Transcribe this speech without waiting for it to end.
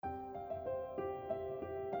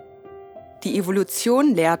Die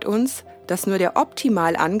Evolution lehrt uns, dass nur der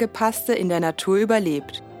optimal Angepasste in der Natur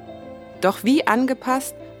überlebt. Doch wie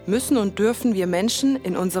angepasst müssen und dürfen wir Menschen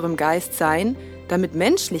in unserem Geist sein, damit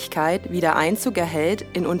Menschlichkeit wieder Einzug erhält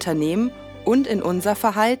in Unternehmen und in unser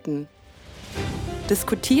Verhalten?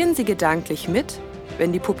 Diskutieren Sie gedanklich mit,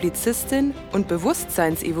 wenn die Publizistin und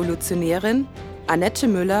Bewusstseinsevolutionärin Annette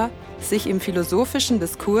Müller sich im philosophischen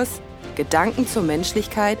Diskurs Gedanken zur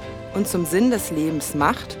Menschlichkeit und zum Sinn des Lebens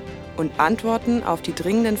macht und Antworten auf die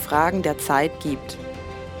dringenden Fragen der Zeit gibt.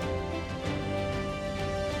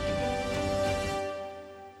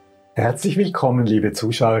 Herzlich willkommen, liebe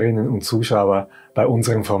Zuschauerinnen und Zuschauer, bei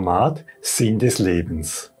unserem Format Sinn des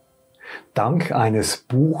Lebens. Dank eines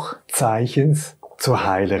Buchzeichens zur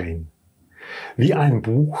Heilerin. Wie ein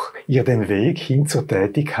Buch ihr den Weg hin zur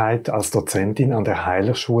Tätigkeit als Dozentin an der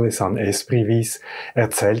Heilerschule San Esprit wies,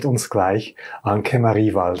 erzählt uns gleich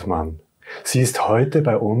Anke-Marie Waldmann. Sie ist heute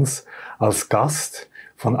bei uns als Gast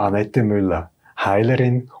von Annette Müller,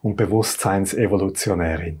 Heilerin und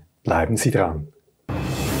Bewusstseinsevolutionärin. Bleiben Sie dran.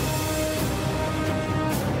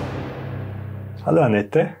 Hallo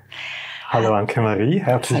Annette. Hallo Anke-Marie,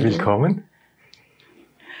 herzlich willkommen.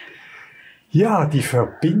 Ja, die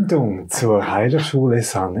Verbindung zur Heilerschule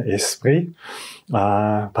San Esprit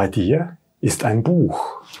bei dir ist ein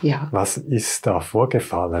Buch. Ja. Was ist da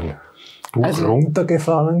vorgefallen? Buch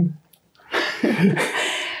runtergefallen?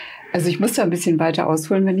 Also ich muss da ein bisschen weiter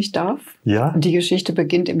ausholen, wenn ich darf. Ja. Die Geschichte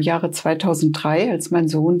beginnt im Jahre 2003, als mein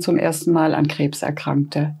Sohn zum ersten Mal an Krebs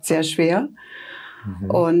erkrankte. Sehr schwer.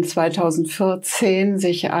 Und 2014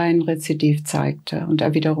 sich ein Rezidiv zeigte und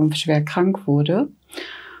er wiederum schwer krank wurde.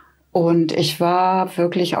 Und ich war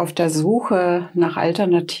wirklich auf der Suche nach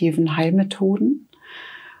alternativen Heilmethoden,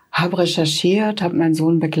 habe recherchiert, habe meinen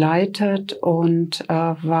Sohn begleitet und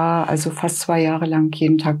war also fast 2 Jahre lang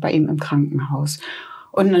jeden Tag bei ihm im Krankenhaus.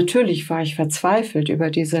 Und natürlich war ich verzweifelt über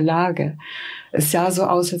diese Lage. Es sah so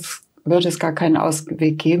aus, als würde es gar keinen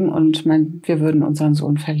Ausweg geben und wir würden unseren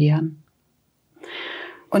Sohn verlieren.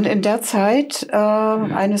 Und in der Zeit,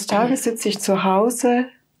 eines Tages sitze ich zu Hause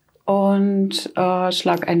und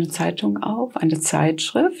schlag eine Zeitung auf, eine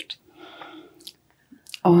Zeitschrift.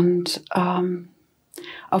 Und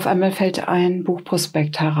auf einmal fällt ein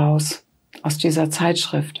Buchprospekt heraus aus dieser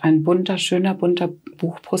Zeitschrift. Ein schöner, bunter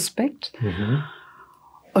Buchprospekt. Mhm.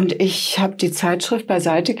 Und ich habe die Zeitschrift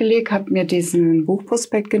beiseite gelegt, habe mir diesen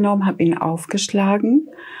Buchprospekt genommen, habe ihn aufgeschlagen.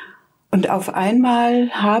 Und auf einmal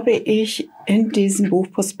habe ich in diesem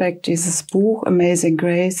Buchprospekt dieses Buch Amazing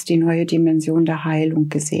Grace, die neue Dimension der Heilung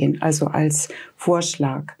gesehen. Also als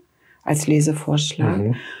Vorschlag, als Lesevorschlag.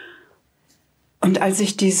 Mhm. Und als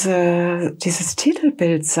ich dieses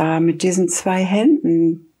Titelbild sah mit diesen 2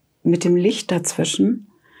 Händen, mit dem Licht dazwischen,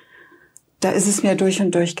 da ist es mir durch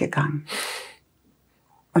und durch gegangen.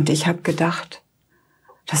 Und ich habe gedacht,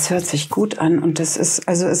 das hört sich gut an und es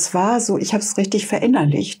war so, ich habe es richtig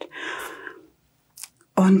verinnerlicht.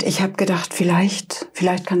 Und ich habe gedacht, vielleicht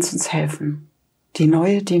kann es uns helfen. Die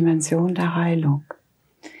neue Dimension der Heilung.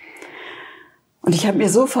 Und ich habe mir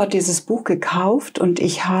sofort dieses Buch gekauft und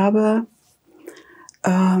ich habe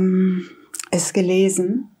es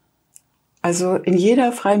gelesen. Also in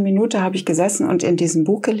jeder freien Minute habe ich gesessen und in diesem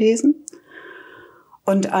Buch gelesen.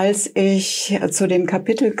 Und als ich zu dem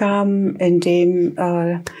Kapitel kam, in dem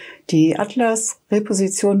die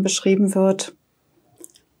Atlas-Reposition beschrieben wird,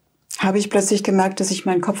 habe ich plötzlich gemerkt, dass ich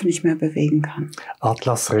meinen Kopf nicht mehr bewegen kann.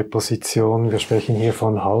 Atlas-Reposition, wir sprechen hier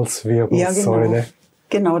von Halswirbelsäule. Ja,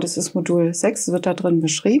 genau, das ist Modul 6, wird da drin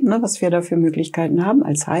beschrieben, ne, was wir da für Möglichkeiten haben,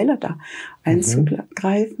 als Heiler da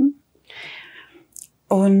einzugreifen.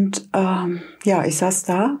 Und ich saß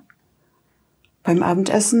da beim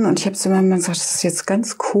Abendessen und ich habe zu meinem Mann gesagt, das ist jetzt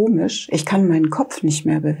ganz komisch, ich kann meinen Kopf nicht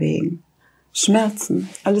mehr bewegen. Schmerzen,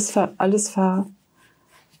 alles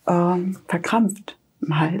verkrampft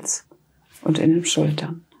im Hals und in den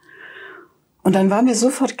Schultern. Und dann war mir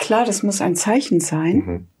sofort klar, das muss ein Zeichen sein.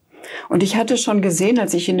 Mhm. Und ich hatte schon gesehen,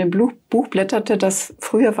 als ich in dem Buch blätterte, dass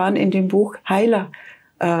früher waren in dem Buch Heiler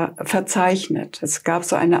verzeichnet. Es gab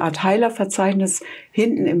so eine Art Heilerverzeichnis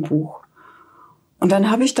hinten im Buch. Und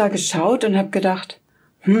dann habe ich da geschaut und habe gedacht,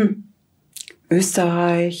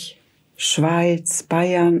 Österreich, Schweiz,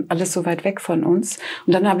 Bayern, alles so weit weg von uns.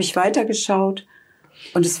 Und dann habe ich weitergeschaut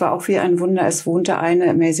und es war auch wie ein Wunder. Es wohnte eine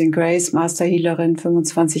Amazing Grace, Master Heilerin,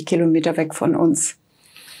 25 Kilometer weg von uns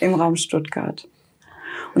im Raum Stuttgart.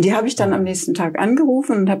 Und die habe ich dann am nächsten Tag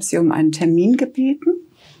angerufen und habe sie um einen Termin gebeten.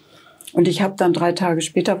 Und ich habe dann 3 Tage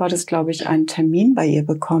später, war das glaube ich, einen Termin bei ihr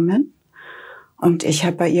bekommen. Und ich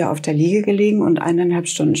habe bei ihr auf der Liege gelegen und 1,5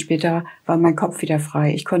 Stunden später war mein Kopf wieder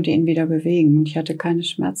frei. Ich konnte ihn wieder bewegen und ich hatte keine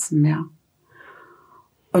Schmerzen mehr.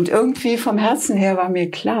 Und irgendwie vom Herzen her war mir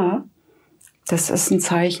klar, das ist ein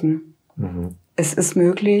Zeichen. Es ist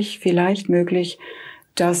möglich, vielleicht möglich,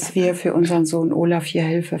 dass wir für unseren Sohn Olaf hier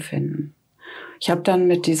Hilfe finden. Ich habe dann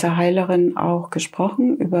mit dieser Heilerin auch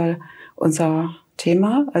gesprochen über unser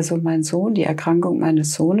Thema, also mein Sohn, die Erkrankung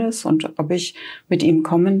meines Sohnes und ob ich mit ihm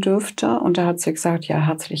kommen dürfte. Und da hat sie gesagt, ja,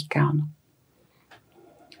 herzlich gerne.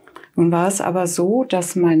 Nun war es aber so,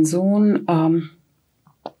 dass mein Sohn,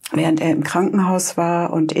 während er im Krankenhaus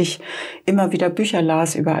war und ich immer wieder Bücher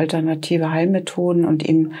las über alternative Heilmethoden und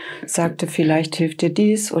ihm sagte, vielleicht hilft dir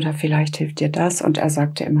dies oder vielleicht hilft dir das. Und er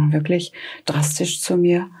sagte immer wirklich drastisch zu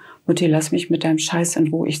mir, Mutti, lass mich mit deinem Scheiß in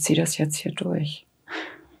Ruhe, ich ziehe das jetzt hier durch.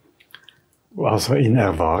 Also in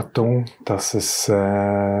Erwartung, dass es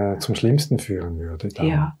zum Schlimmsten führen würde. Dann.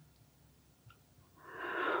 Ja.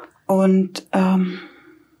 Und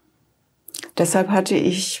deshalb habe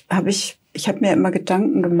ich mir immer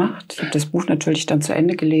Gedanken gemacht. Ich habe das Buch natürlich dann zu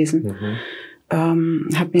Ende gelesen.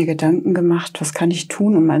 Habe mir Gedanken gemacht, was kann ich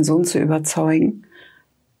tun, um meinen Sohn zu überzeugen,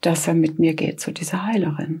 dass er mit mir geht zu dieser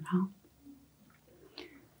Heilerin. Ja.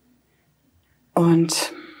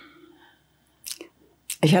 Und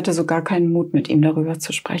ich hatte so gar keinen Mut, mit ihm darüber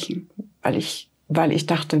zu sprechen, weil ich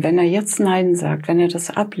dachte, wenn er jetzt Nein sagt, wenn er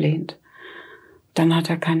das ablehnt, dann hat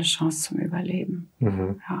er keine Chance zum Überleben.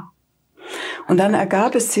 Ja. Und dann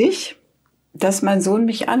ergab es sich, dass mein Sohn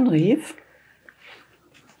mich anrief.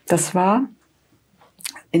 Das war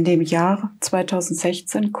in dem Jahr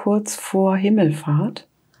 2016, kurz vor Himmelfahrt.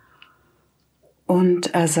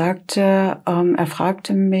 Und er sagte, er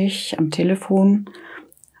fragte mich am Telefon,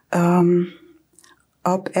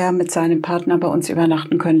 ob er mit seinem Partner bei uns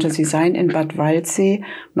übernachten könnte. Sie seien in Bad Waldsee.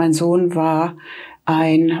 Mein Sohn war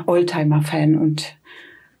ein Oldtimer-Fan und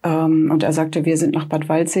er sagte, wir sind nach Bad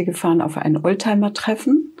Waldsee gefahren auf ein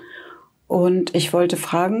Oldtimer-Treffen. Und ich wollte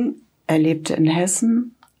fragen, er lebte in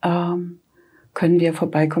Hessen, können wir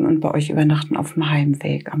vorbeikommen und bei euch übernachten auf dem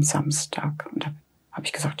Heimweg am Samstag? Und da habe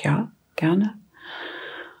ich gesagt, ja, gerne.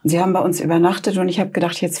 Und sie haben bei uns übernachtet und ich habe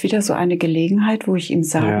gedacht, jetzt wieder so eine Gelegenheit, wo ich ihm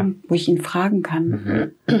wo ich ihn fragen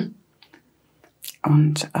kann.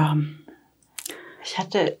 Und ich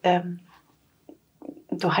hatte,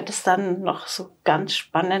 du hattest dann noch so ganz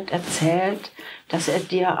spannend erzählt, dass er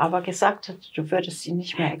dir aber gesagt hat, du würdest ihn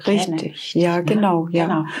nicht mehr erkennen. Richtig, ja, genau,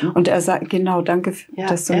 ja. Genau. Und er sagt, genau, danke,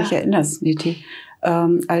 dass du mich erinnerst, Niti.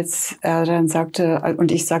 Als er dann sagte,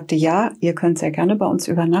 und ich sagte, ja, ihr könnt sehr gerne bei uns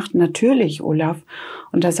übernachten, natürlich, Olaf.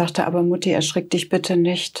 Und er sagte, aber Mutti, erschrick dich bitte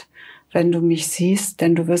nicht, wenn du mich siehst,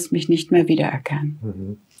 denn du wirst mich nicht mehr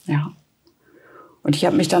wiedererkennen. Ja. Und ich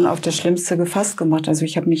habe mich dann auf das Schlimmste gefasst gemacht. Also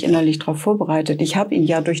ich habe mich innerlich darauf vorbereitet. Ich habe ihn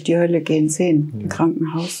ja durch die Hölle gehen sehen, im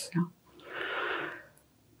Krankenhaus. Ja.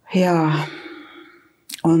 Ja.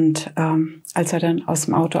 Und als er dann aus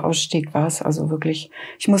dem Auto ausstieg, war es also wirklich,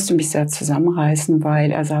 ich musste mich sehr zusammenreißen,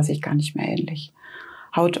 weil er sah sich gar nicht mehr ähnlich.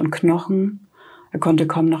 Haut und Knochen, er konnte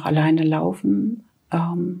kaum noch alleine laufen.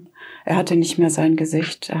 Er hatte nicht mehr sein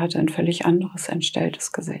Gesicht, er hatte ein völlig anderes,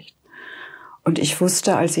 entstelltes Gesicht. Und ich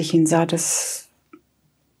wusste, als ich ihn sah, es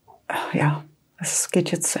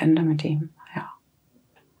geht jetzt zu Ende mit ihm. Ja.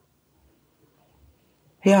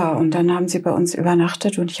 Ja, und dann haben sie bei uns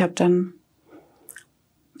übernachtet und ich habe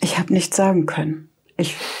nichts sagen können.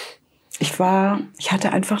 Ich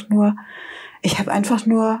habe einfach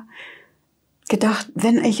nur gedacht,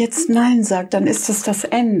 wenn er jetzt Nein sagt, dann ist es das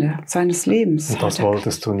Ende seines Lebens. Und das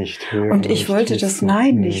wolltest du nicht hören. Und ich wollte das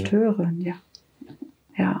Nein nicht hören, ja.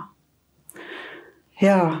 Ja.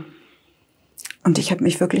 Ja. Und ich habe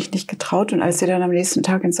mich wirklich nicht getraut. Und als sie dann am nächsten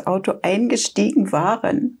Tag ins Auto eingestiegen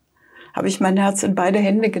waren, habe ich mein Herz in beide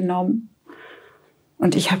Hände genommen.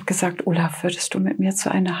 Und ich habe gesagt, Olaf, würdest du mit mir zu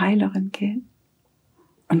einer Heilerin gehen?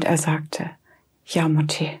 Und er sagte, ja,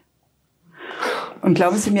 Mutti. Und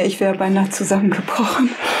glauben Sie mir, ich wäre beinahe zusammengebrochen.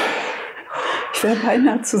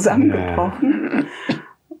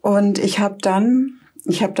 Und ich habe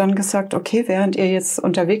dann gesagt, okay, während ihr jetzt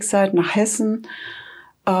unterwegs seid nach Hessen,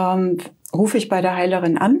 rufe ich bei der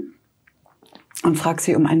Heilerin an und frage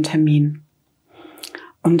sie um einen Termin.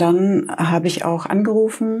 Und dann habe ich auch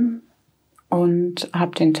angerufen und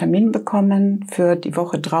habe den Termin bekommen für die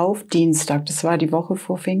Woche drauf, Dienstag. Das war die Woche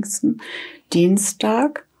vor Pfingsten.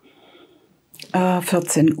 Dienstag,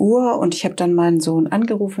 14 Uhr. Und ich habe dann meinen Sohn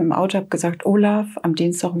angerufen im Auto, habe gesagt, Olaf, am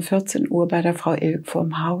Dienstag um 14 Uhr bei der Frau Ilk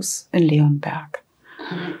vorm Haus in Leonberg.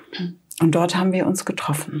 Und dort haben wir uns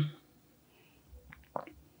getroffen.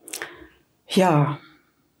 Ja,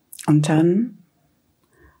 und dann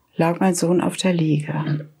lag mein Sohn auf der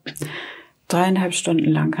Liege. 3,5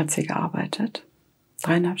 Stunden lang hat sie gearbeitet.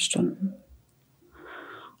 3,5 Stunden.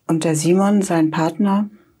 Und der Simon, sein Partner,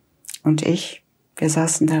 und ich, Wir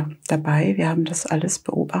saßen da dabei, wir haben das alles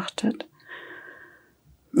beobachtet.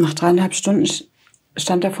 Nach 3,5 Stunden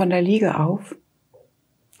stand er von der Liege auf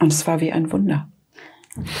und es war wie ein Wunder.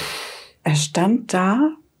 Er stand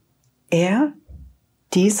da,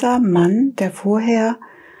 dieser Mann, der vorher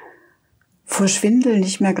vor Schwindel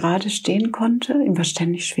nicht mehr gerade stehen konnte, ihm war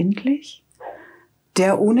ständig schwindelig,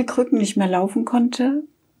 der ohne Krücken nicht mehr laufen konnte.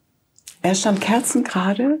 Er stand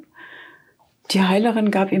kerzengerade, die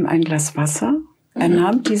Heilerin gab ihm ein Glas Wasser, er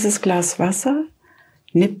nahm dieses Glas Wasser,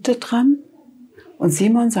 nippte dran und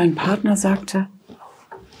Simon, sein Partner, sagte,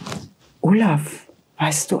 Olaf,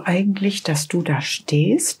 weißt du eigentlich, dass du da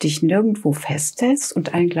stehst, dich nirgendwo festhältst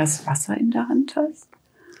und ein Glas Wasser in der Hand hast?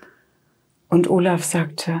 Und Olaf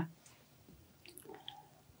sagte,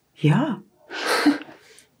 ja.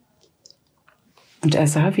 Und er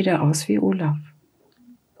sah wieder aus wie Olaf.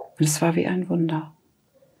 Und es war wie ein Wunder.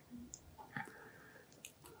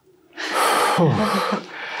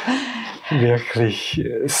 Wirklich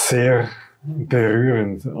sehr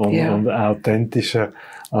berührend und authentischer,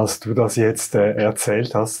 als du das jetzt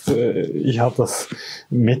erzählt hast. Ich habe das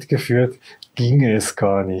mitgeführt, ging es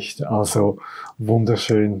gar nicht. Also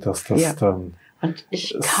wunderschön, dass das dann und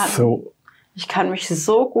ich kann mich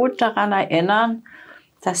so gut daran erinnern,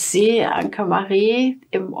 dass sie, Anke-Marie,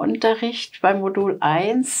 im Unterricht bei Modul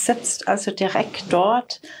 1 sitzt, also direkt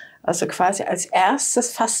dort, also quasi als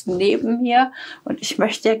erstes fast neben mir. Und ich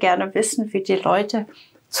möchte ja gerne wissen, wie die Leute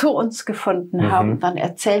zu uns gefunden haben. Dann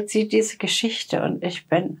erzählt sie diese Geschichte und ich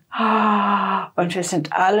bin, und wir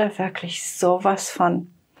sind alle wirklich sowas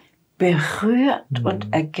von berührt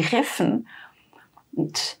und ergriffen.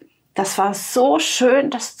 Und das war so schön,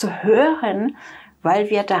 das zu hören, weil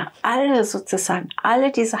wir da alle sozusagen,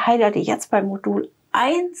 alle diese Heiler, die jetzt bei Modul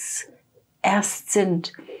 1 erst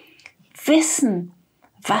sind, wissen,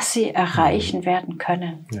 was sie erreichen werden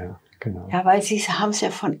können. Ja, genau. Ja, weil sie haben es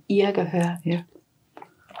ja von ihr gehört. Ja.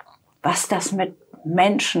 Was das mit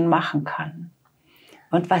Menschen machen kann.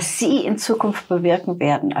 Und was sie in Zukunft bewirken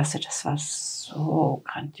werden. Also das war so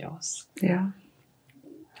grandios. Ja.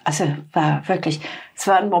 Also war wirklich, es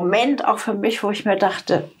war ein Moment auch für mich, wo ich mir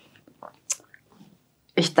dachte,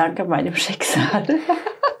 ich danke meinem Schicksal.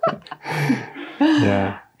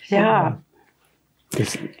 Ja.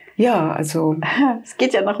 Ja, also es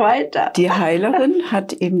geht ja noch weiter. Die Heilerin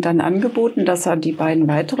hat ihm dann angeboten, dass er die beiden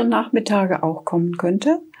weiteren Nachmittage auch kommen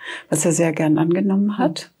könnte, was er sehr gern angenommen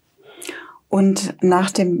hat. Und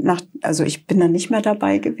also ich bin dann nicht mehr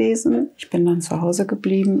dabei gewesen. Ich bin dann zu Hause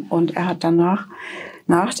geblieben und er hat danach,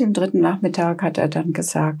 nach dem 3. Nachmittag, hat er dann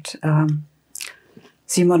gesagt,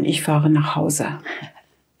 Simon, ich fahre nach Hause.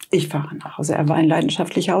 Ich fahre nach Hause. Er war ein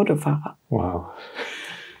leidenschaftlicher Autofahrer. Wow.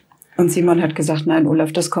 Und Simon hat gesagt, nein,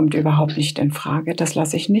 Olaf, das kommt überhaupt nicht in Frage. Das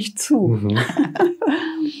lasse ich nicht zu.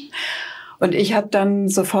 Und ich habe dann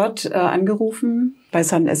sofort angerufen bei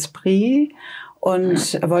San Esprit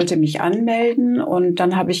und wollte mich anmelden. Und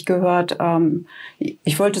dann habe ich gehört,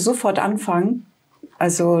 ich wollte sofort anfangen.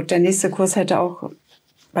 Also der nächste Kurs hätte auch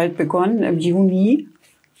bald begonnen, im Juni.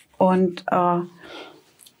 Und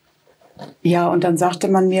und dann sagte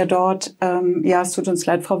man mir dort, es tut uns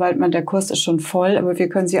leid, Frau Waldmann, der Kurs ist schon voll, aber wir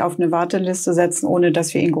können Sie auf eine Warteliste setzen, ohne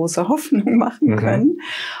dass wir Ihnen große Hoffnung machen können.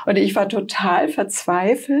 Und ich war total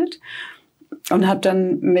verzweifelt und habe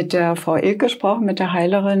dann mit der Frau Ilk gesprochen, mit der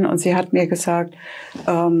Heilerin, und sie hat mir gesagt,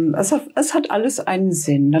 es hat alles einen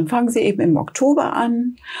Sinn. Dann fangen Sie eben im Oktober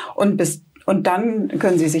an und dann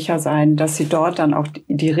können Sie sicher sein, dass Sie dort dann auch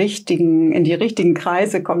in die richtigen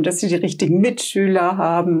Kreise kommen, dass Sie die richtigen Mitschüler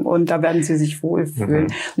haben und da werden Sie sich wohlfühlen.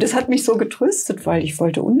 Und das hat mich so getröstet, weil ich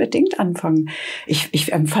wollte unbedingt anfangen.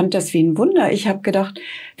 Ich empfand das wie ein Wunder. Ich habe gedacht,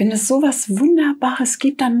 wenn es so was Wunderbares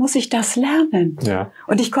gibt, dann muss ich das lernen. Ja.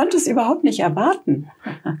 Und ich konnte es überhaupt nicht erwarten.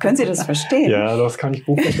 Können Sie das verstehen? Ja, das kann ich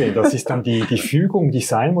gut verstehen. Das ist dann die Fügung, die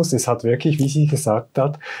sein muss. Es hat wirklich, wie sie gesagt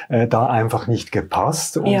hat, da einfach nicht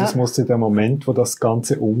gepasst und es musste der Moment, wo das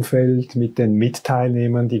ganze Umfeld mit den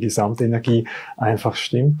Mitteilnehmern, die Gesamtenergie einfach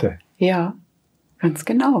stimmte. Ja, ganz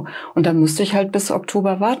genau. Und dann musste ich halt bis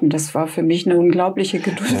Oktober warten. Das war für mich eine unglaubliche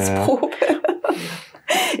Geduldsprobe. Ja.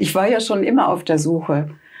 Ich war ja schon immer auf der Suche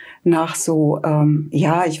nach so,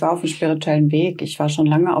 ich war auf dem spirituellen Weg. Ich war schon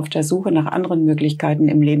lange auf der Suche nach anderen Möglichkeiten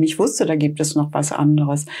im Leben. Ich wusste, da gibt es noch was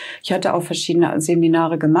anderes. Ich hatte auch verschiedene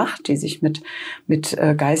Seminare gemacht, die sich mit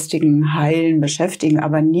geistigen Heilen beschäftigen,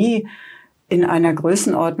 aber nie in einer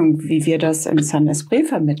Größenordnung, wie wir das im San Esprit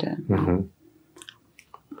vermitteln.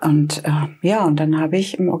 Und und dann habe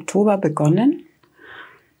ich im Oktober begonnen.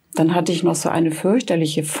 Dann hatte ich noch so eine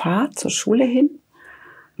fürchterliche Fahrt zur Schule hin.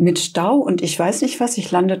 mit Stau und ich weiß nicht was. Ich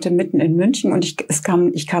landete mitten in München und ich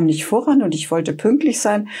kam nicht voran und ich wollte pünktlich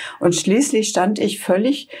sein. Und schließlich stand ich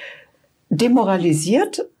völlig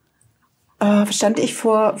demoralisiert, stand ich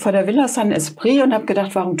vor der Villa San Esprit und habe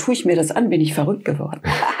gedacht, warum tue ich mir das an? Bin ich verrückt geworden?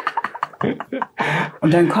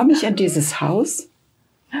 Und dann komme ich in dieses Haus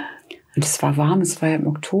und es war warm, es war ja im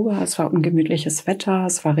Oktober, es war ungemütliches Wetter,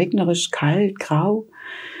 es war regnerisch, kalt, grau.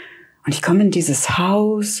 Und ich komme in dieses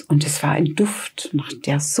Haus und es war ein Duft nach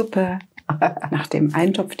der Suppe, nach dem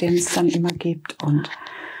Eintopf, den es dann immer gibt. Und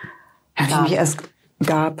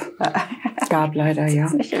gab leider,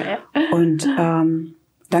 ja. Und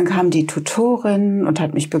dann kam die Tutorin und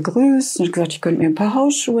hat mich begrüßt und gesagt, ich könnte mir ein paar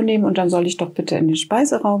Hausschuhe nehmen und dann soll ich doch bitte in den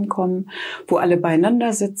Speiseraum kommen, wo alle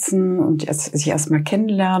beieinander sitzen und sich erstmal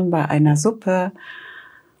kennenlernen bei einer Suppe.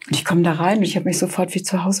 Und ich komme da rein und ich habe mich sofort wie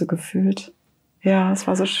zu Hause gefühlt. Ja, es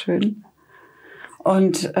war so schön.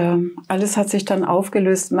 Und alles hat sich dann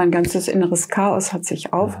aufgelöst. Mein ganzes inneres Chaos hat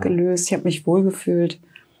sich aufgelöst. Ich habe mich wohlgefühlt.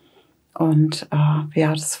 Und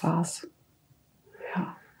ja, das war's.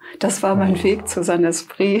 Ja, das war mein Weg zu San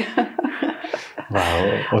Esprit.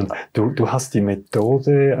 Wow. Und du hast die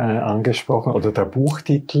Methode angesprochen, oder der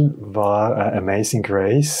Buchtitel war Amazing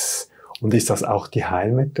Grace. Und ist das auch die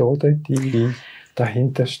Heilmethode, die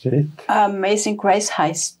dahinter steht? Amazing Grace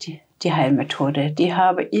heißt die Heilmethode. Die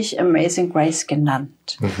habe ich Amazing Grace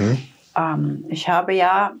genannt. Ich habe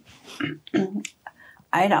ja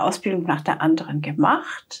eine Ausbildung nach der anderen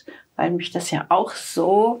gemacht, weil mich das ja auch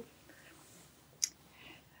so,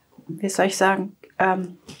 wie soll ich sagen,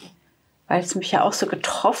 weil es mich ja auch so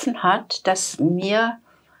getroffen hat, dass mir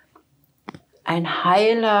ein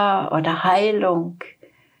Heiler oder Heilung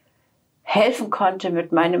helfen konnte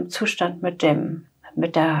mit meinem Zustand, mit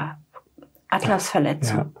der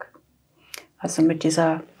Atlasverletzung. Ja. Also mit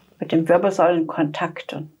dem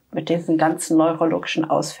Wirbelsäulenkontakt und mit diesen ganzen neurologischen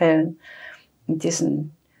Ausfällen und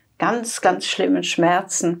diesen ganz, ganz schlimmen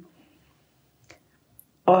Schmerzen.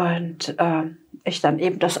 Und ich dann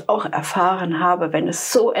eben das auch erfahren habe, wenn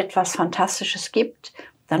es so etwas Fantastisches gibt,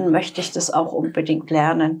 dann möchte ich das auch unbedingt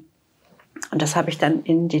lernen. Und das habe ich dann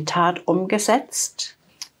in die Tat umgesetzt.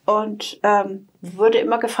 Und wurde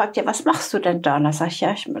immer gefragt, ja, was machst du denn da? Und dann sage ich,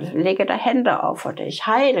 ja, ich lege da Hände auf oder ich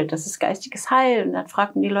heile, das ist geistiges Heilen. Und dann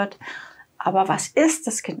fragten die Leute, aber was ist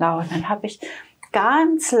das genau? Und dann habe ich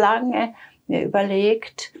ganz lange mir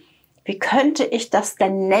überlegt, wie könnte ich das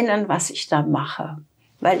denn nennen, was ich da mache?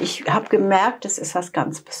 Weil ich habe gemerkt, es ist was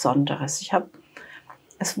ganz Besonderes.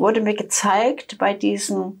 Es wurde mir gezeigt bei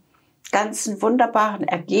diesen ganzen wunderbaren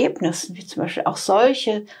Ergebnissen, wie zum Beispiel auch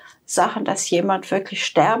solche Sachen, dass jemand wirklich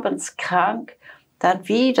sterbenskrank dann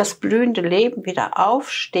wie das blühende Leben wieder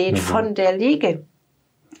aufsteht von der Liege.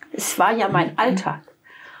 Es war ja mein Alltag.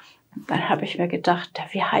 Dann habe ich mir gedacht,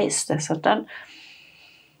 wie heißt das? Und dann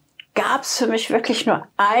gab es für mich wirklich nur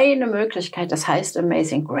eine Möglichkeit, das heißt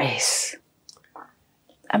Amazing Grace.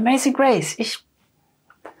 Amazing Grace.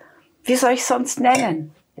 Wie soll ich es sonst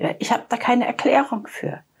nennen? Ich habe da keine Erklärung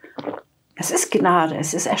für. Es ist Gnade,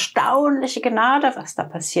 es ist erstaunliche Gnade, was da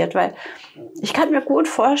passiert, weil ich kann mir gut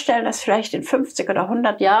vorstellen, dass vielleicht in 50 oder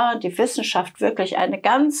 100 Jahren die Wissenschaft wirklich eine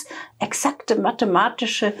ganz exakte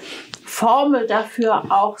mathematische Formel dafür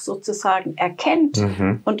auch sozusagen erkennt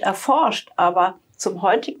und erforscht, aber zum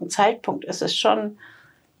heutigen Zeitpunkt ist es schon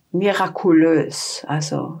mirakulös,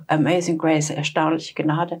 also Amazing Grace, erstaunliche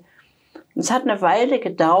Gnade. Und es hat eine Weile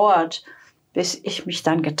gedauert, bis ich mich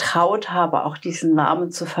dann getraut habe, auch diesen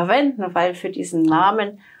Namen zu verwenden, weil für diesen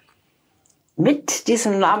Namen, mit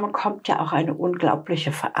diesem Namen kommt ja auch eine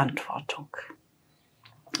unglaubliche Verantwortung.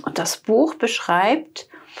 Und das Buch beschreibt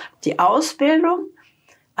die Ausbildung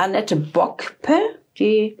Annette Bockpe,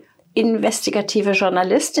 die investigative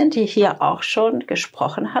Journalistin, die hier auch schon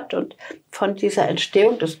gesprochen hat und von dieser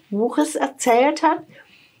Entstehung des Buches erzählt hat.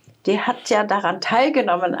 Die hat ja daran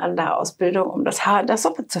teilgenommen an der Ausbildung, um das Haar in der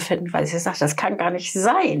Suppe zu finden, weil sie sagt, das kann gar nicht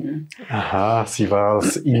sein. Aha, sie war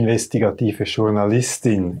als investigative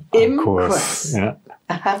Journalistin im Kurs. Ja.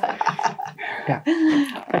 Ja.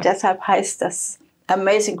 Und deshalb heißt das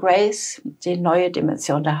Amazing Grace, die neue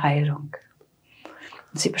Dimension der Heilung.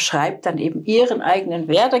 Und sie beschreibt dann eben ihren eigenen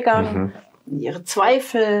Werdegang, ihre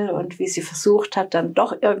Zweifel und wie sie versucht hat, dann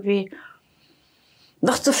doch irgendwie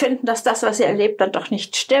noch zu finden, dass das, was sie erlebt, dann doch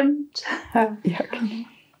nicht stimmt. Ja, genau.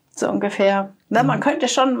 So ungefähr. Na, man könnte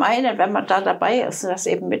schon meinen, wenn man da dabei ist und das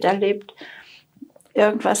eben miterlebt,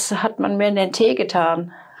 irgendwas hat man mir in den Tee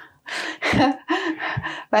getan.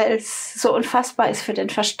 Weil es so unfassbar ist für den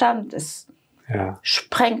Verstand. Es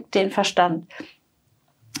sprengt den Verstand.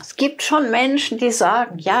 Es gibt schon Menschen, die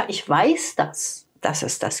sagen, ja, ich weiß das, dass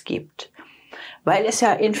es das gibt. weil es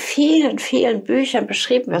ja in vielen, vielen Büchern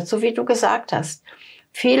beschrieben wird, so wie du gesagt hast.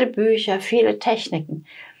 Viele Bücher, viele Techniken.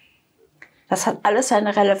 Das hat alles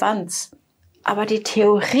seine Relevanz. Aber die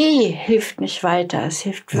Theorie hilft nicht weiter. Es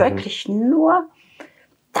hilft wirklich nur,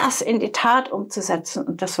 das in die Tat umzusetzen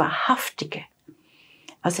und das Wahrhaftige.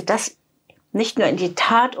 Also das nicht nur in die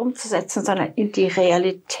Tat umzusetzen, sondern in die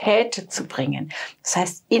Realität zu bringen. Das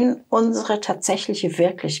heißt, in unsere tatsächliche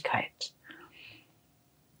Wirklichkeit.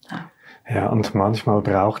 Ja, und manchmal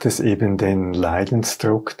braucht es eben den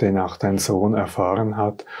Leidensdruck, den auch dein Sohn erfahren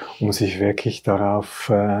hat, um sich wirklich darauf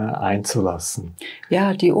einzulassen.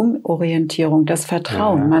 Ja, die Umorientierung, das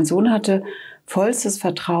Vertrauen. Ja. Mein Sohn hatte vollstes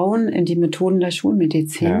Vertrauen in die Methoden der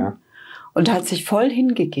Schulmedizin und hat sich voll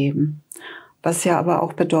hingegeben. Was ja aber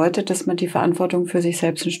auch bedeutet, dass man die Verantwortung für sich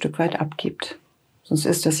selbst ein Stück weit abgibt. Sonst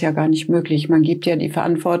ist das ja gar nicht möglich. Man gibt ja die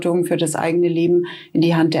Verantwortung für das eigene Leben in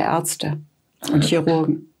die Hand der Ärzte und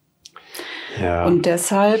Chirurgen. Ja. Und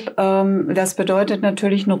deshalb, das bedeutet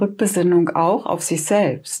natürlich eine Rückbesinnung auch auf sich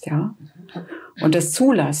selbst, ja. Und das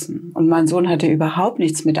Zulassen. Und mein Sohn hatte überhaupt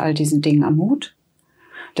nichts mit all diesen Dingen am Hut.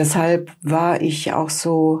 Deshalb war ich auch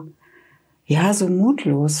so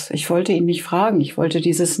mutlos. Ich wollte ihn nicht fragen. Ich wollte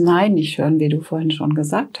dieses Nein nicht hören, wie du vorhin schon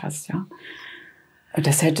gesagt hast, ja.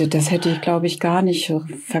 Das hätte ich, glaube ich, gar nicht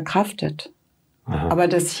verkraftet. Aha. Aber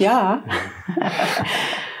das Ja,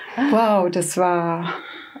 wow, das war,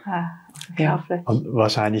 ja. Und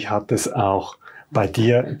wahrscheinlich hat es auch bei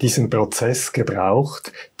dir diesen Prozess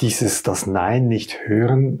gebraucht, das Nein nicht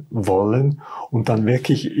hören wollen und dann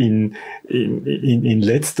wirklich in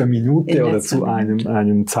letzter Minute oder zu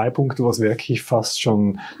einem Zeitpunkt, wo es wirklich fast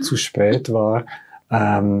schon zu spät war,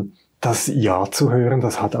 das Ja zu hören,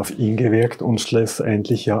 das hat auf ihn gewirkt und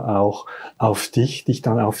schlussendlich ja auch auf dich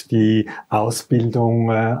dann auf die Ausbildung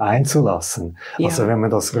einzulassen. Ja. Also wenn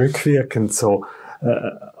man das rückwirkend so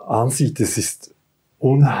ansieht, es ist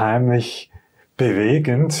unheimlich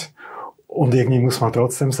bewegend und irgendwie muss man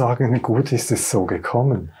trotzdem sagen, gut ist es so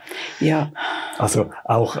gekommen. Ja. Also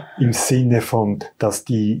auch im Sinne von, dass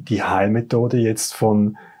die Heilmethode jetzt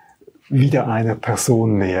von wieder einer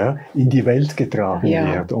Person mehr in die Welt getragen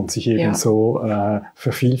wird und sich eben so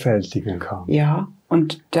vervielfältigen kann. Ja,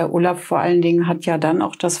 und der Olaf vor allen Dingen hat ja dann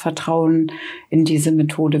auch das Vertrauen in diese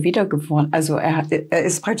Methode wiedergewonnen. Also er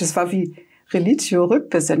ist praktisch, es war wie Religio,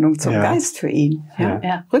 Rückbesinnung zum Geist für ihn.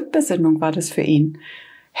 Ja. Rückbesinnung war das für ihn.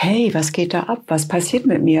 Hey, was geht da ab? Was passiert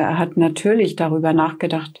mit mir? Er hat natürlich darüber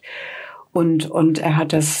nachgedacht und er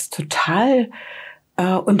hat das total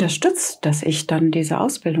unterstützt, dass ich dann diese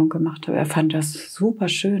Ausbildung gemacht habe. Er fand das super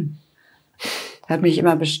schön. Er hat mich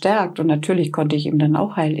immer bestärkt und natürlich konnte ich ihm dann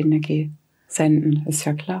auch Heilenergie senden, ist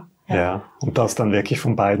ja klar. Ja, und das dann wirklich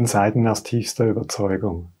von beiden Seiten aus tiefster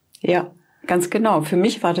Überzeugung. Ja. Ganz genau. Für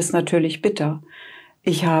mich war das natürlich bitter.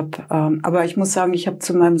 Aber ich muss sagen, ich habe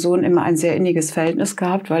zu meinem Sohn immer ein sehr inniges Verhältnis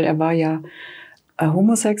gehabt, weil er war ja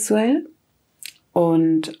homosexuell.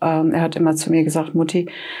 Und er hat immer zu mir gesagt, Mutti,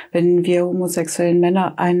 wenn wir homosexuellen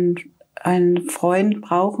Männer einen Freund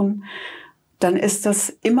brauchen, dann ist das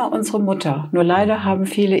immer unsere Mutter. Nur leider haben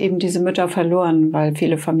viele eben diese Mütter verloren, weil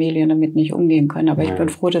viele Familien damit nicht umgehen können. Aber ich bin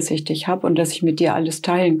froh, dass ich dich habe und dass ich mit dir alles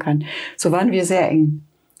teilen kann. So waren wir sehr eng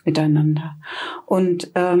miteinander. Und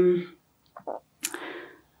es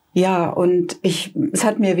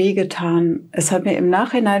hat mir wehgetan. Es hat mir im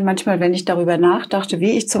Nachhinein manchmal, wenn ich darüber nachdachte,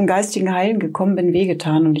 wie ich zum geistigen Heilen gekommen bin,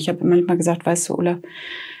 wehgetan. Und ich habe manchmal gesagt, weißt du, Ulla,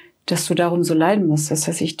 dass du darum so leiden musst, dass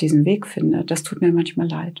ich diesen Weg finde, das tut mir manchmal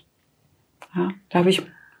leid. Ja, da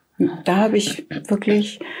habe ich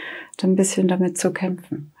wirklich ein bisschen damit zu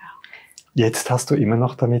kämpfen. Ja. Jetzt hast du immer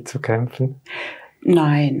noch damit zu kämpfen?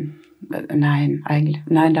 Nein,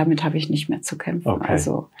 damit habe ich nicht mehr zu kämpfen. Okay.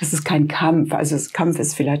 Also das ist kein Kampf. Also Kampf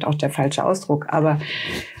ist vielleicht auch der falsche Ausdruck. Aber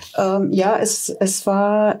es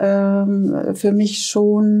war für mich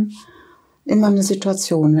schon immer eine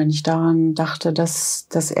Situation, wenn ich daran dachte,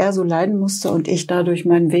 dass er so leiden musste und ich dadurch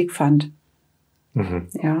meinen Weg fand. Mhm.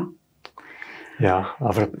 Ja. Ja,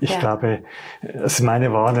 aber ich glaube, es ist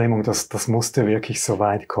meine Wahrnehmung, dass das musste wirklich so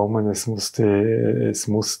weit kommen. Es musste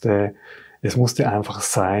einfach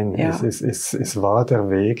sein. Ja. Es war der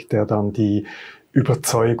Weg, der dann die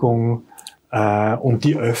Überzeugung und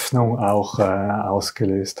die Öffnung auch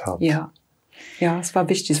ausgelöst hat. Ja, es war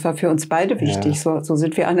wichtig. Es war für uns beide wichtig. Ja. So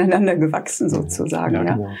sind wir aneinander gewachsen sozusagen.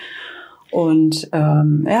 Ja, genau. Und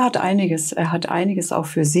er hat einiges auch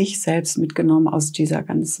für sich selbst mitgenommen aus dieser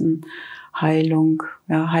ganzen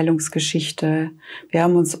Heilungsgeschichte. Wir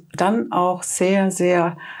haben uns dann auch sehr,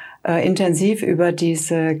 sehr intensiv über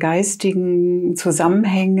diese geistigen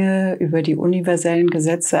Zusammenhänge, über die universellen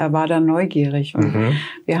Gesetze. Er war da neugierig und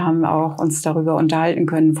wir haben auch uns darüber unterhalten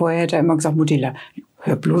können. Vorher hätte er immer gesagt, Muttila,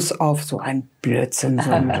 hör bloß auf, so ein Blödsinn,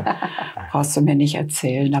 so brauchst du mir nicht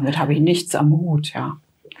erzählen, damit habe ich nichts am Hut, ja.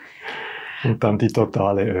 Und dann die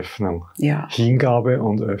totale Öffnung. Ja. Hingabe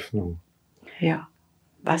und Öffnung. Ja.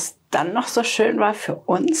 Was dann noch so schön war für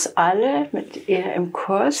uns alle mit ihr im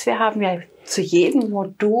Kurs, wir haben ja zu jedem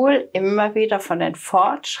Modul immer wieder von den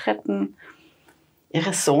Fortschritten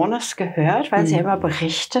ihres Sohnes gehört, weil sie immer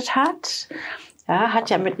berichtet hat. Ja, hat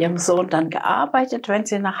ja mit ihrem Sohn dann gearbeitet, wenn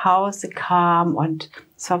sie nach Hause kam, und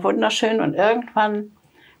es war wunderschön. Und irgendwann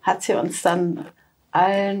hat sie uns dann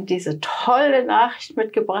allen diese tolle Nachricht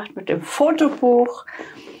mitgebracht mit dem Fotobuch,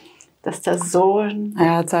 dass der Sohn...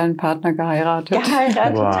 Er hat seinen Partner geheiratet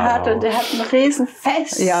hat und er hat ein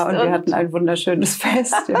Riesenfest. Ja, und wir hatten ein wunderschönes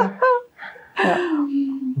Fest. Ja. Ja.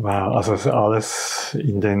 Wow, also es ist alles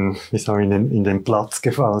in den Platz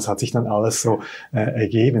gefallen. Es hat sich dann alles so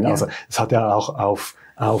ergeben. Ja. Also es hat ja auch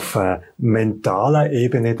auf mentaler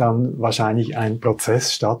Ebene dann wahrscheinlich ein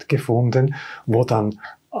Prozess stattgefunden, wo dann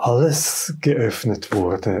alles geöffnet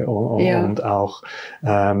wurde und auch,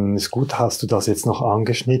 ist gut, hast du das jetzt noch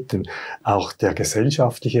angeschnitten, auch der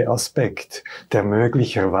gesellschaftliche Aspekt, der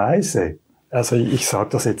möglicherweise, also ich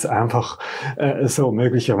sage das jetzt einfach so,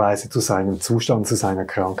 möglicherweise zu seinem Zustand, zu seiner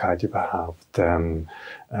Krankheit überhaupt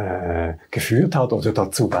geführt hat oder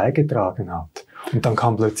dazu beigetragen hat. Und dann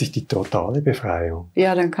kam plötzlich die totale Befreiung.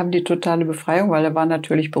 Ja, dann kam die totale Befreiung, weil er war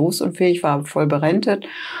natürlich berufsunfähig, war voll berentet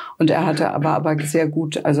und er hatte aber sehr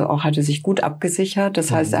gut, also auch hatte sich gut abgesichert. Das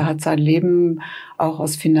heißt, er hat sein Leben auch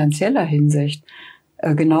aus finanzieller Hinsicht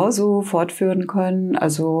genauso fortführen können.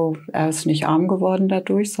 Also er ist nicht arm geworden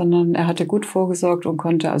dadurch, sondern er hatte gut vorgesorgt und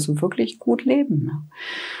konnte also wirklich gut leben.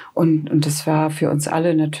 Und das war für uns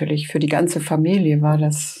alle natürlich, für die ganze Familie war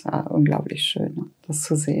das unglaublich schön, das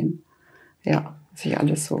zu sehen. Ja, sich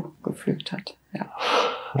alles so gefügt hat. Ja.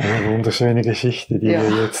 Eine wunderschöne Geschichte, die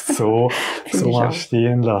wir jetzt so mal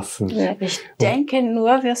stehen lassen. Ja. Ich denke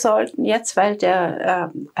nur, wir sollten jetzt, weil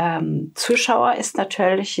der Zuschauer ist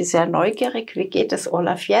natürlich sehr neugierig, wie geht es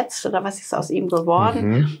Olaf jetzt oder was ist aus ihm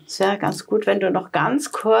geworden? Es wäre ganz gut, wenn du noch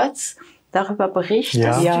ganz kurz darüber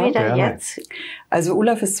berichtest, wie der jetzt... Also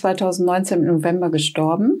Olaf ist 2019 im November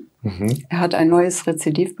gestorben. Er hat ein neues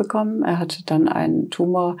Rezidiv bekommen. Er hatte dann einen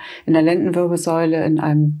Tumor in der Lendenwirbelsäule, in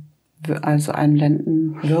einem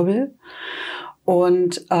Lendenwirbel.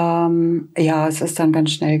 Und es ist dann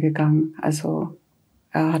ganz schnell gegangen. Also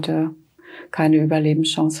er hatte keine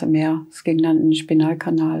Überlebenschance mehr. Es ging dann in den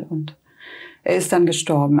Spinalkanal und er ist dann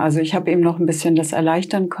gestorben. Also ich habe ihm noch ein bisschen das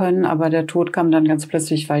erleichtern können, aber der Tod kam dann ganz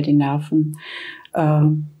plötzlich, weil die Nerven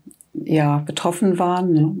betroffen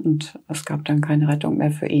waren, ne? Und es gab dann keine Rettung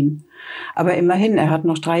mehr für ihn. Aber immerhin, er hat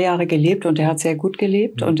noch 3 Jahre gelebt und er hat sehr gut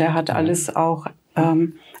gelebt und er hat alles auch,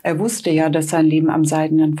 er wusste ja, dass sein Leben am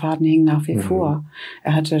seidenen Faden hing nach wie vor.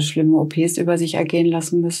 Er hatte schlimme OPs über sich ergehen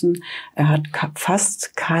lassen müssen. Er hat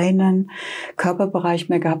fast keinen Körperbereich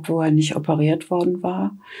mehr gehabt, wo er nicht operiert worden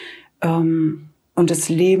war. Und das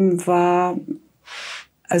Leben war,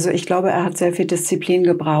 also ich glaube, er hat sehr viel Disziplin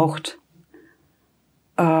gebraucht,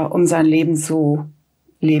 um sein Leben so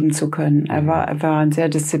leben zu können. Er war ein sehr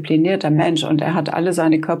disziplinierter Mensch und er hat alle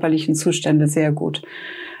seine körperlichen Zustände sehr gut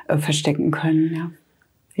verstecken können.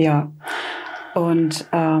 Ja. Und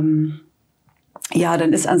dann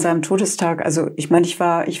ist an seinem Todestag, also ich meine, ich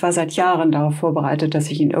war seit Jahren darauf vorbereitet,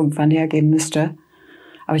 dass ich ihn irgendwann hergeben müsste,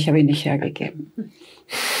 aber ich habe ihn nicht hergegeben.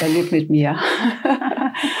 Er lebt mit mir.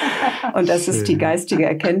 Und das ist die geistige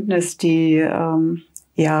Erkenntnis, die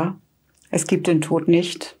es gibt den Tod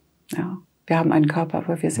nicht. Ja, wir haben einen Körper,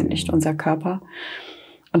 aber wir sind nicht unser Körper.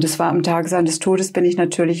 Und es war am Tag seines Todes,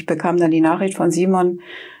 bekam dann die Nachricht von Simon,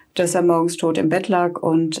 dass er morgens tot im Bett lag.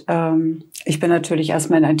 Und ich bin natürlich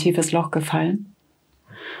erstmal in ein tiefes Loch gefallen.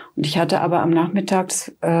 Und ich hatte aber am Nachmittag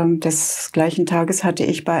des gleichen Tages hatte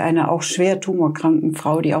ich bei einer auch schwer tumorkranken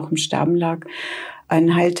Frau, die auch im Sterben lag,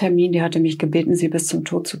 einen Heiltermin. Die hatte mich gebeten, sie bis zum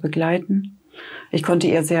Tod zu begleiten. Ich konnte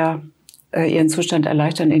ihr sehr ihren Zustand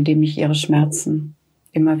erleichtern, indem ich ihre Schmerzen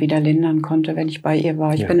immer wieder lindern konnte, wenn ich bei ihr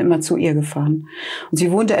war. Ich bin immer zu ihr gefahren. Und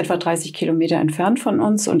sie wohnte etwa 30 Kilometer entfernt von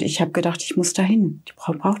uns und ich habe gedacht, ich muss dahin. Die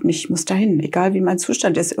Frau braucht mich, ich muss dahin. Egal wie mein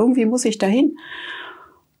Zustand ist, irgendwie muss ich dahin.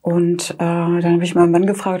 Und dann habe ich meinen Mann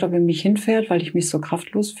gefragt, ob er mich hinfährt, weil ich mich so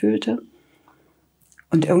kraftlos fühlte.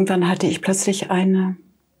 Und irgendwann hatte ich plötzlich eine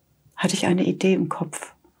Idee im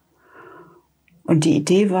Kopf. Und die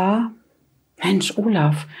Idee war, Mensch,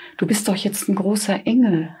 Olaf, du bist doch jetzt ein großer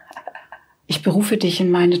Engel. Ich berufe dich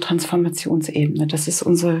in meine Transformationsebene. Das ist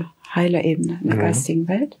unsere Heilerebene in der geistigen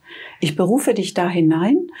Welt. Ich berufe dich da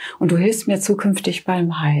hinein und du hilfst mir zukünftig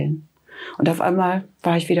beim Heilen. Und auf einmal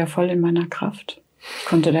war ich wieder voll in meiner Kraft. Ich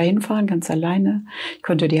konnte da hinfahren, ganz alleine. Ich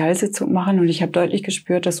konnte die Heilsitzung machen und ich habe deutlich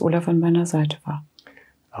gespürt, dass Olaf an meiner Seite war.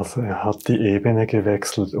 Also er hat die Ebene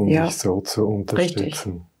gewechselt, um dich so zu unterstützen.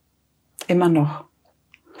 Richtig. Immer noch.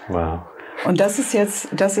 Wow. Und das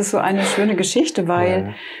ist so eine schöne Geschichte,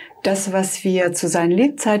 weil das, was wir zu seinen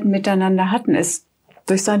Lebzeiten miteinander hatten, ist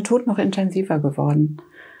durch seinen Tod noch intensiver geworden.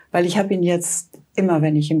 Weil ich habe ihn jetzt immer,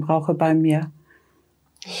 wenn ich ihn brauche, bei mir.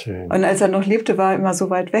 Schön. Und als er noch lebte, war er immer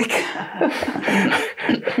so weit weg.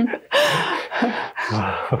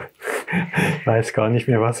 Ich weiß gar nicht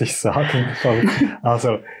mehr, was ich sagen soll.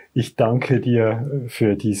 Also ich danke dir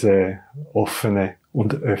für diese offene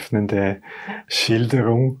und öffnende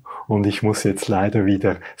Schilderung. Und ich muss jetzt leider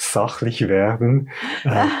wieder sachlich werden.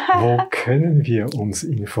 Wo können wir uns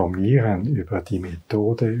informieren über die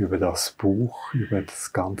Methode, über das Buch, über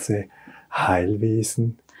das ganze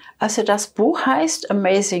Heilwesen? Also das Buch heißt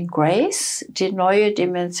Amazing Grace, die neue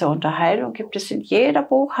Dimension der Heilung. Gibt es in jeder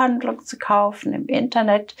Buchhandlung zu kaufen, im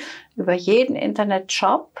Internet, über jeden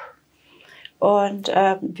Internetshop. Und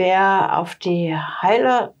wer auf die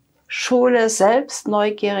Heilerschule selbst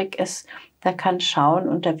neugierig ist, der kann schauen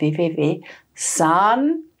unter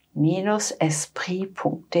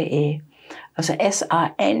www.san-esprit.de. Also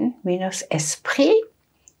SAN-Esprit,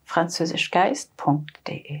 französisch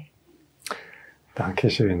Geist.de.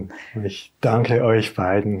 Dankeschön. Ich danke euch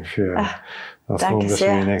beiden für das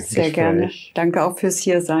wunderschöne Gespräch. Sehr gerne. Danke auch fürs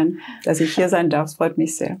Hiersein. Dass ich hier sein darf, freut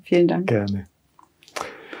mich sehr. Vielen Dank. Gerne.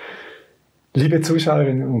 Liebe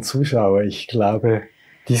Zuschauerinnen und Zuschauer, ich glaube,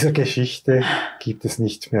 dieser Geschichte gibt es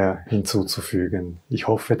nicht mehr hinzuzufügen. Ich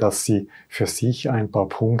hoffe, dass Sie für sich ein paar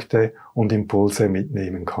Punkte und Impulse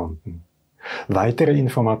mitnehmen konnten. Weitere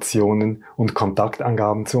Informationen und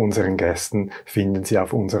Kontaktangaben zu unseren Gästen finden Sie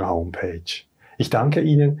auf unserer Homepage. Ich danke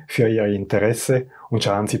Ihnen für Ihr Interesse und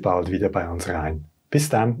schauen Sie bald wieder bei uns rein. Bis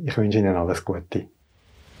dann, ich wünsche Ihnen alles Gute.